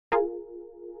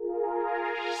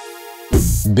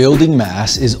Building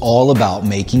mass is all about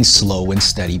making slow and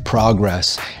steady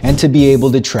progress, and to be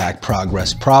able to track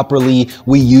progress properly,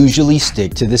 we usually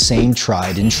stick to the same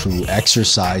tried and true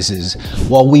exercises.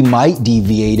 While we might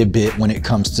deviate a bit when it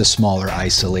comes to smaller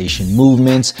isolation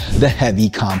movements, the heavy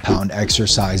compound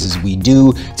exercises we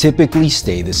do typically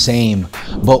stay the same.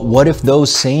 But what if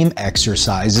those same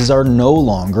exercises are no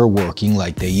longer working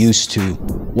like they used to?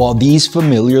 While these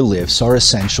familiar lifts are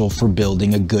essential for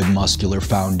building a good muscular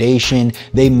foundation,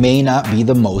 they may not be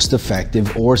the most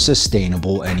effective or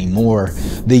sustainable anymore.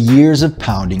 The years of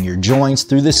pounding your joints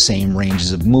through the same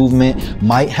ranges of movement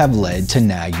might have led to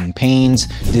nagging pains,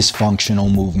 dysfunctional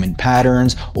movement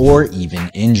patterns, or even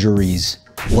injuries.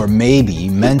 Or maybe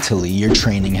mentally your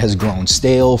training has grown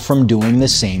stale from doing the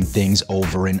same things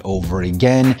over and over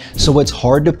again, so it's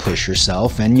hard to push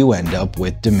yourself and you end up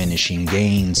with diminishing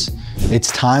gains.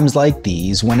 It's times like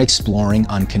these when exploring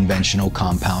unconventional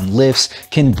compound lifts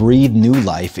can breathe new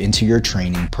life into your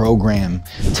training program.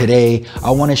 Today, I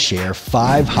want to share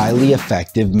 5 highly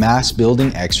effective mass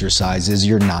building exercises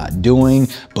you're not doing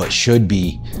but should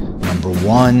be. Number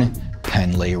 1.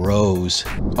 Pen lay rows.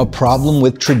 A problem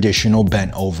with traditional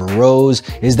bent over rows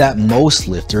is that most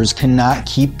lifters cannot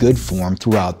keep good form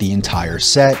throughout the entire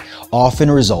set,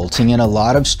 often resulting in a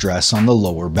lot of stress on the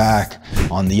lower back.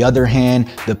 On the other hand,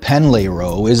 the pen lay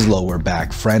row is lower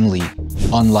back friendly.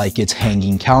 Unlike its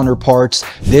hanging counterparts,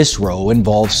 this row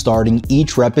involves starting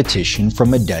each repetition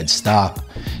from a dead stop.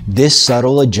 This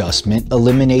subtle adjustment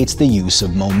eliminates the use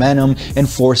of momentum and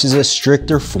forces a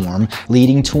stricter form,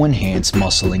 leading to enhanced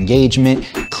muscle engagement,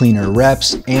 cleaner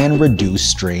reps, and reduced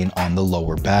strain on the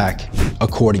lower back.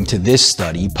 According to this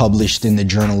study, published in the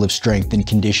Journal of Strength and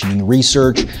Conditioning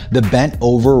Research, the bent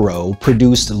over row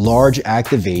produced large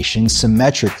activations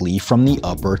symmetrically from the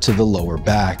upper to the lower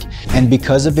back. And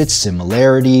because of its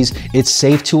similarities, it's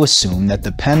safe to assume that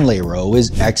the pen lay row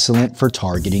is excellent for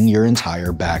targeting your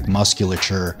entire back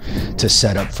musculature. To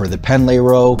set up for the pen lay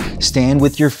row, stand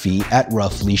with your feet at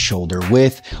roughly shoulder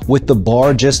width, with the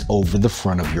bar just over the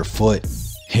front of your foot.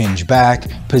 Hinge back,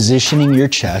 positioning your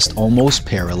chest almost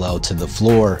parallel to the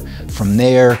floor. From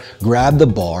there, grab the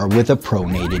bar with a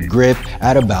pronated grip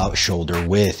at about shoulder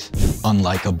width.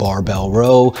 Unlike a barbell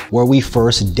row, where we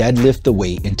first deadlift the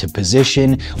weight into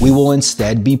position, we will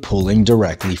instead be pulling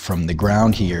directly from the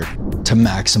ground here. To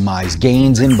maximize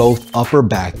gains in both upper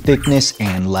back thickness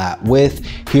and lat width,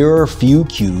 here are a few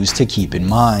cues to keep in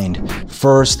mind.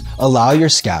 First, allow your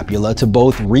scapula to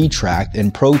both retract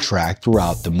and protract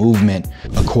throughout the movement.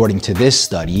 According to this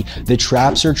study, the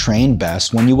traps are trained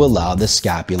best when you allow the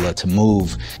scapula to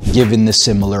move. Given the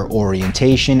similar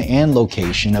orientation and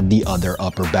location of the other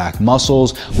upper back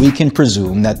muscles, we can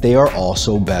presume that they are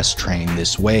also best trained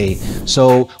this way.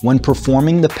 So, when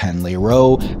performing the pen lay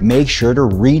row, make sure to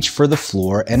reach for the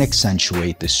floor and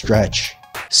accentuate the stretch.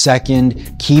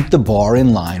 Second, keep the bar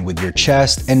in line with your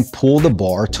chest and pull the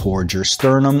bar towards your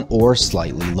sternum or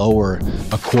slightly lower.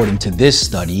 According to this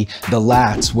study, the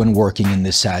lats, when working in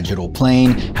the sagittal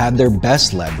plane, have their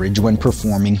best leverage when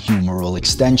performing humeral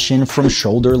extension from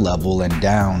shoulder level and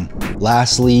down.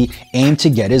 Lastly, aim to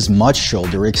get as much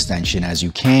shoulder extension as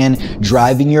you can,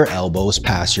 driving your elbows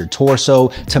past your torso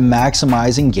to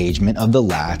maximize engagement of the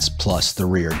lats plus the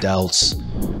rear delts.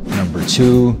 Number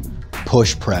 2.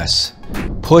 Push press.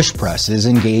 Push presses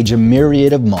engage a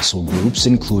myriad of muscle groups,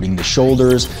 including the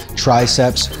shoulders,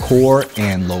 triceps, core,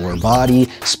 and lower body,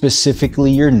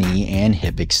 specifically your knee and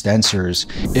hip extensors.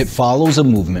 It follows a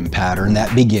movement pattern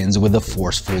that begins with a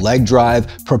forceful leg drive,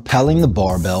 propelling the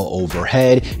barbell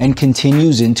overhead, and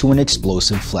continues into an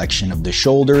explosive flexion of the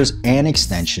shoulders and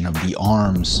extension of the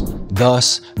arms.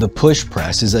 Thus, the push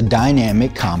press is a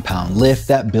dynamic compound lift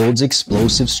that builds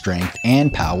explosive strength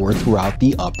and power throughout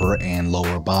the upper and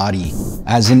lower body.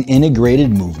 As an integrated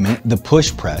movement, the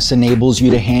push press enables you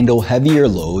to handle heavier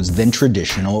loads than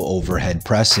traditional overhead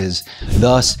presses.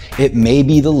 Thus, it may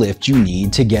be the lift you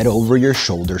need to get over your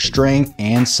shoulder strength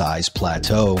and size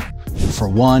plateau. For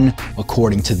one,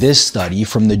 according to this study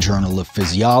from the Journal of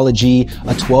Physiology,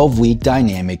 a 12-week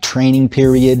dynamic training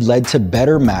period led to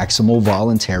better maximal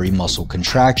voluntary muscle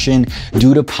contraction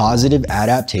due to positive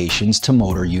adaptations to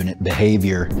motor unit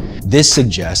behavior. This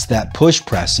suggests that push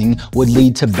pressing would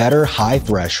lead to better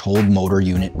high-threshold motor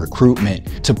unit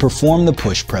recruitment. To perform the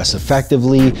push press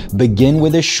effectively, begin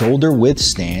with a shoulder-width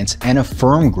stance and a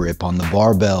firm grip on the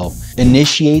barbell.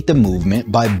 Initiate the movement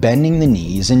by bending the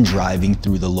knees and driving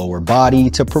through the lower body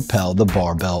to propel the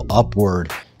barbell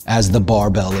upward. As the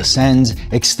barbell ascends,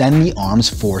 extend the arms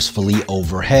forcefully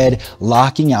overhead,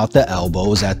 locking out the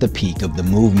elbows at the peak of the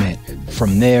movement.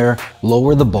 From there,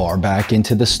 lower the bar back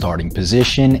into the starting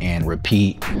position and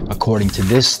repeat. According to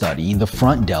this study, the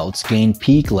front delts gain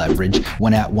peak leverage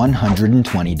when at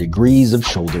 120 degrees of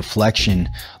shoulder flexion.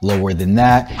 Lower than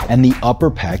that, and the upper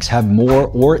pecs have more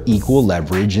or equal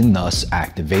leverage and thus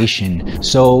activation.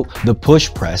 So the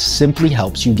push press simply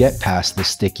helps you get past the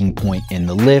sticking point in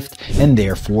the lift and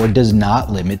therefore does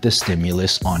not limit the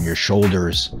stimulus on your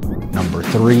shoulders. Number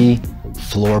 3.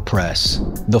 Floor press.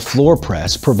 The floor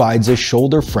press provides a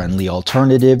shoulder-friendly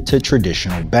alternative to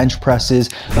traditional bench presses,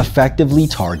 effectively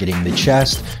targeting the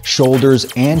chest, shoulders,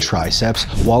 and triceps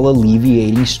while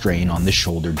alleviating strain on the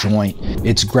shoulder joint.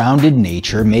 Its grounded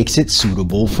nature makes it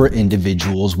suitable for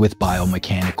individuals with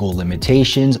biomechanical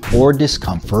limitations or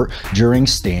discomfort during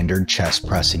standard chest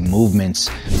pressing movements.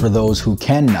 For those who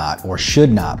cannot or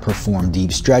should not perform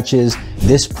deep stretches,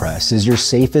 this press is your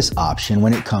safest option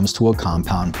when it comes to a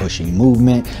compound pushing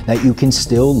movement that you can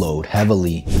still load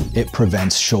heavily. It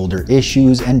prevents shoulder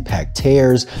issues and pec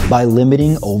tears by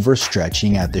limiting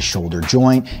overstretching at the shoulder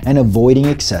joint and avoiding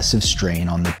excessive strain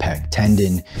on the pec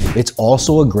tendon. It's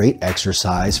also a great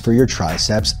exercise for your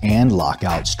triceps and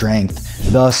lockout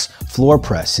strength. Thus, floor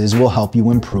presses will help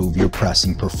you improve your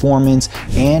pressing performance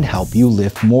and help you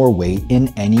lift more weight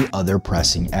in any other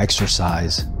pressing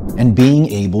exercise. And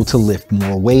being able to lift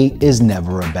more weight is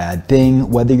never a bad thing,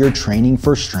 whether you're training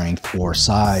for strength or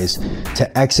size.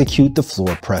 To execute the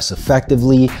floor press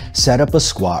effectively, set up a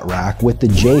squat rack with the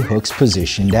J-hooks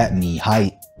positioned at knee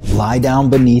height. Lie down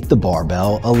beneath the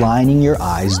barbell, aligning your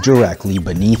eyes directly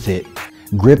beneath it.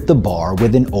 Grip the bar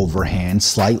with an overhand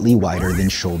slightly wider than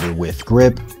shoulder width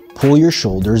grip. Pull your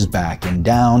shoulders back and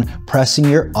down, pressing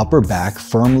your upper back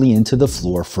firmly into the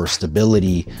floor for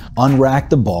stability. Unrack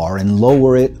the bar and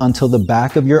lower it until the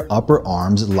back of your upper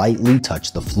arms lightly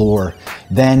touch the floor.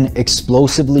 Then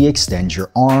explosively extend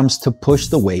your arms to push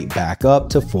the weight back up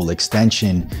to full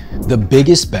extension. The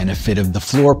biggest benefit of the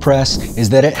floor press is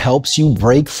that it helps you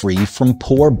break free from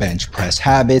poor bench press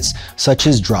habits such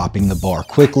as dropping the bar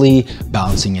quickly,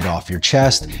 bouncing it off your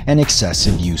chest, and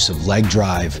excessive use of leg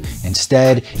drive.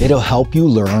 Instead, it'll help you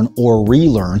learn or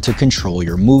relearn to control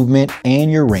your movement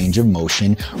and your range of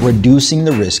motion, reducing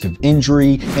the risk of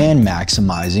injury and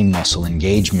maximizing muscle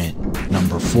engagement.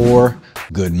 Number 4.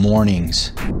 Good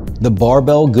mornings. The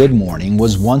barbell good morning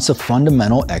was once a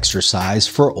fundamental exercise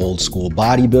for old school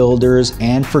bodybuilders,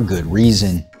 and for good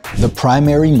reason. The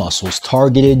primary muscles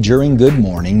targeted during good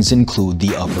mornings include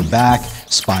the upper back,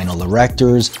 spinal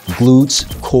erectors, glutes,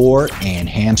 core, and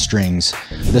hamstrings.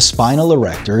 The spinal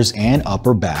erectors and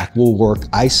upper back will work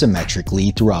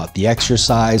isometrically throughout the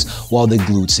exercise, while the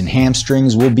glutes and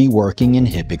hamstrings will be working in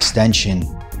hip extension.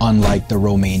 Unlike the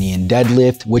Romanian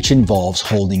deadlift, which involves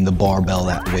holding the barbell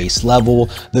at waist level,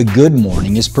 the good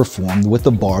morning is performed with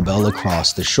the barbell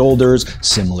across the shoulders,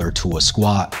 similar to a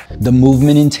squat. The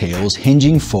movement entails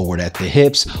hinging forward at the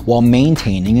hips while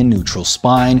maintaining a neutral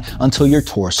spine until your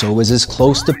torso is as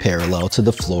close to parallel to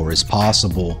the floor as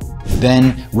possible.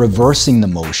 Then, reversing the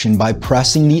motion by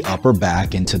pressing the upper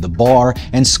back into the bar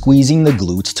and squeezing the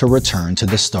glutes to return to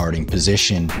the starting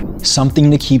position. Something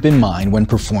to keep in mind when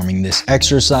performing this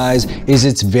exercise is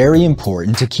it's very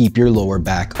important to keep your lower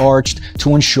back arched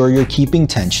to ensure you're keeping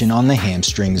tension on the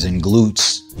hamstrings and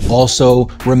glutes. Also,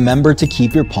 remember to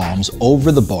keep your palms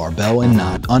over the barbell and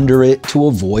not under it to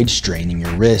avoid straining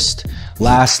your wrist.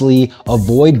 Lastly,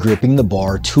 avoid gripping the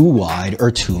bar too wide or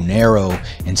too narrow.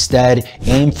 Instead,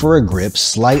 aim for a grip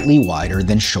slightly wider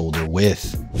than shoulder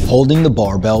width. Holding the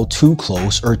barbell too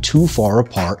close or too far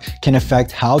apart can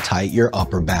affect how tight your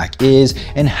upper back is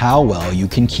and how well you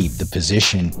can keep the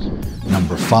position.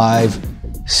 Number 5.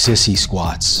 Sissy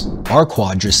squats. Our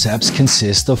quadriceps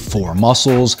consist of 4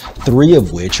 muscles, 3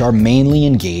 of which are mainly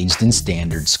engaged in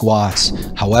standard squats.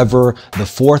 However, the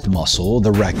 4th muscle,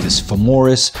 the rectus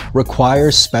femoris,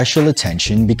 requires special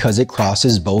attention because it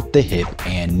crosses both the hip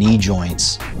and knee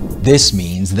joints. This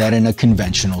means that in a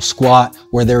conventional squat,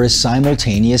 where there is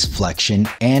simultaneous flexion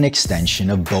and extension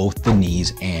of both the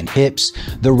knees and hips,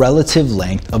 the relative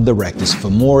length of the rectus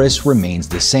femoris remains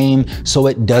the same, so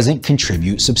it doesn't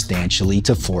contribute substantially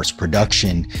to force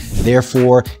production.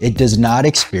 Therefore, it does not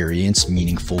experience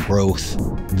meaningful growth.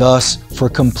 Thus, for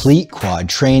complete quad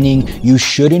training, you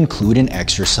should include an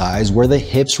exercise where the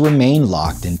hips remain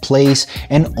locked in place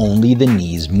and only the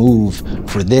knees move.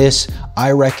 For this,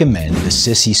 I recommend the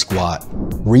sissy squat.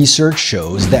 Research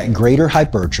shows that greater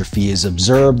hypertrophy is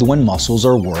observed when muscles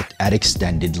are worked at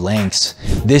extended lengths.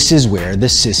 This is where the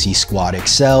sissy squat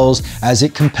excels, as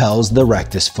it compels the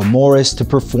rectus femoris to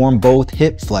perform both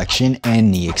hip flexion and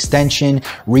knee extension,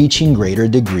 reaching greater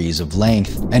degrees of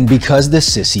length. And because the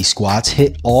sissy squats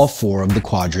hit all 4 of the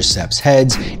quadriceps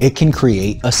heads, it can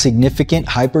create a significant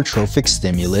hypertrophic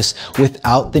stimulus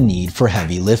without the need for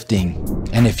heavy lifting.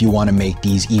 And if you want to make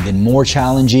these even more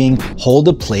challenging, hold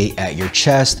a plate at your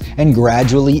chest and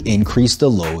gradually increase the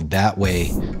load that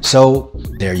way. So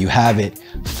there you have it,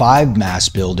 5 mass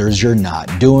builders you're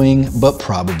not doing, but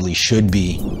probably should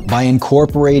be. By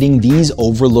incorporating these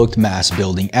overlooked mass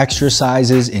building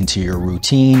exercises into your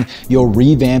routine, you'll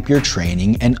revamp your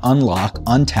training and unlock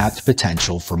untapped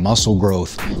potential for muscle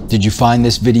growth. Did you find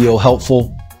this video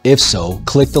helpful? If so,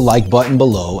 click the like button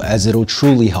below as it'll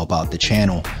truly help out the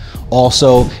channel.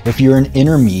 Also, if you're an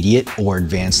intermediate or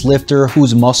advanced lifter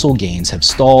whose muscle gains have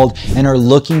stalled and are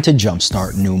looking to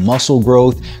jumpstart new muscle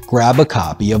growth, grab a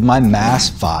copy of my Mass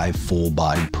 5 Full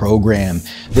Body program.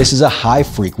 This is a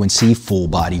high-frequency full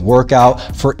body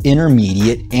workout for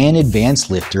intermediate and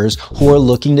advanced lifters who are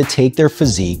looking to take their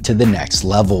physique to the next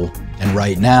level. And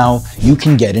right now, you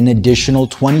can get an additional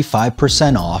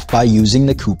 25% off by using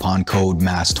the coupon code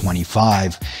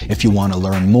MASS25. If you want to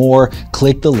learn more,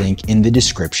 click the link in the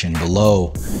description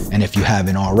below. And if you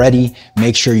haven't already,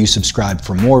 make sure you subscribe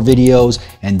for more videos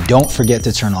and don't forget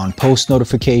to turn on post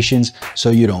notifications so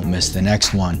you don't miss the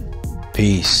next one.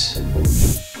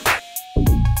 Peace.